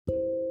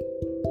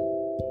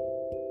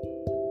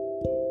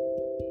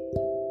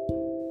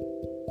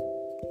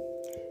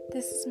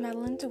this is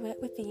Madeline DeWitt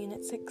with the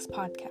Unit 6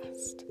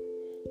 podcast.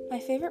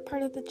 My favorite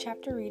part of the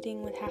chapter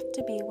reading would have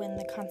to be when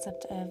the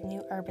concept of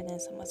new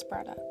urbanism was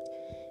brought up.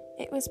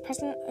 It was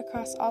present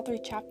across all three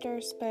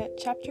chapters, but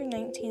chapter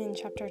 19 and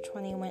chapter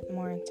 20 went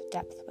more into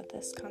depth with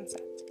this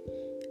concept.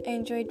 I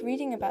enjoyed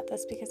reading about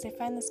this because I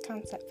find this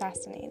concept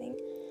fascinating.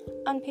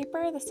 On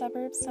paper, the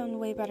suburbs sound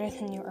way better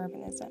than new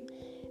urbanism.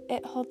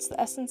 It holds the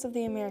essence of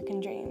the American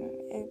dream,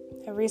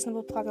 a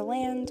reasonable plot of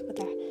land with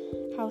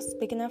a house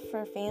big enough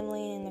for a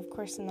family and, of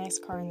course, a nice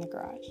car in the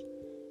garage.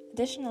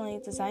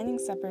 Additionally, designing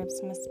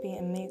suburbs must be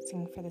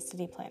amazing for the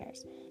city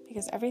planners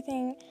because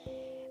everything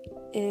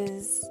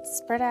is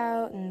spread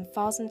out and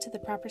falls into the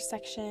proper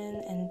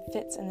section and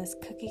fits in this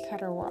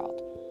cookie-cutter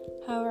world.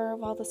 However,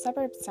 while the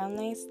suburbs sound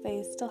nice,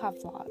 they still have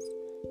flaws.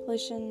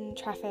 Pollution,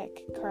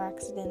 traffic, car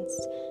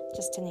accidents,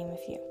 just to name a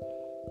few.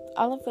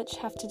 All of which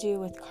have to do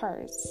with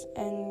cars,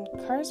 and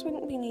cars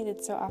wouldn't be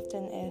needed so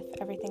often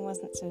if everything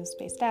wasn't so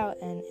spaced out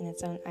and in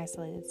its own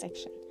isolated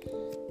section.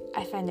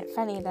 I find it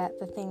funny that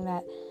the thing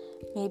that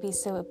may be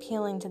so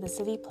appealing to the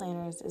city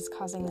planners is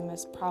causing the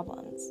most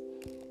problems.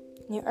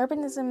 New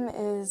urbanism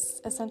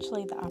is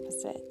essentially the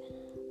opposite.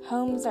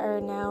 Homes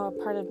are now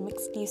a part of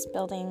mixed-use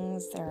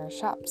buildings. There are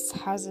shops,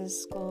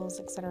 houses, schools,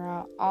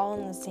 etc., all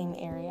in the same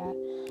area,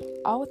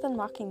 all within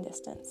walking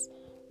distance.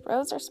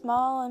 Roads are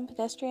small and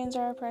pedestrians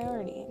are a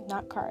priority,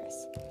 not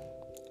cars.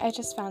 I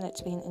just found it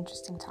to be an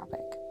interesting topic.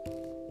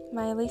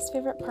 My least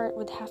favorite part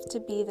would have to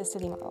be the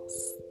city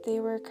models. They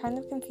were kind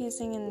of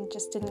confusing and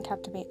just didn't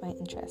captivate my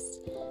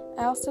interest.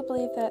 I also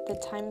believe that the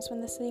times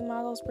when the city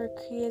models were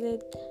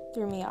created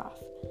threw me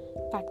off.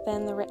 Back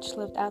then, the rich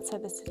lived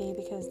outside the city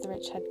because the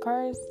rich had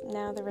cars.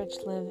 Now the rich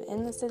live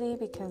in the city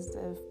because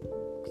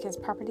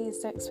property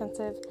is so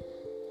expensive.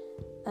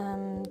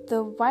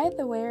 The why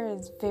the where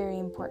is very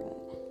important.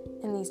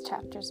 In these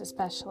chapters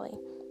especially.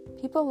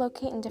 People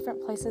locate in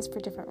different places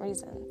for different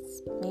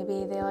reasons.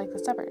 Maybe they like the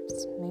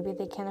suburbs. Maybe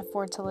they can't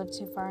afford to live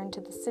too far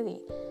into the city.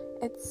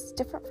 It's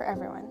different for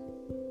everyone.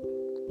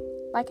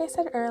 Like I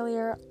said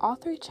earlier, all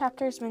three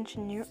chapters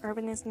mention new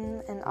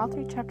urbanism and all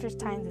three chapters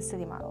tie into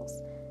city models.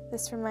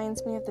 This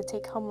reminds me of the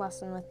take-home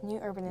lesson with new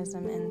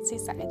urbanism and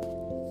Seaside.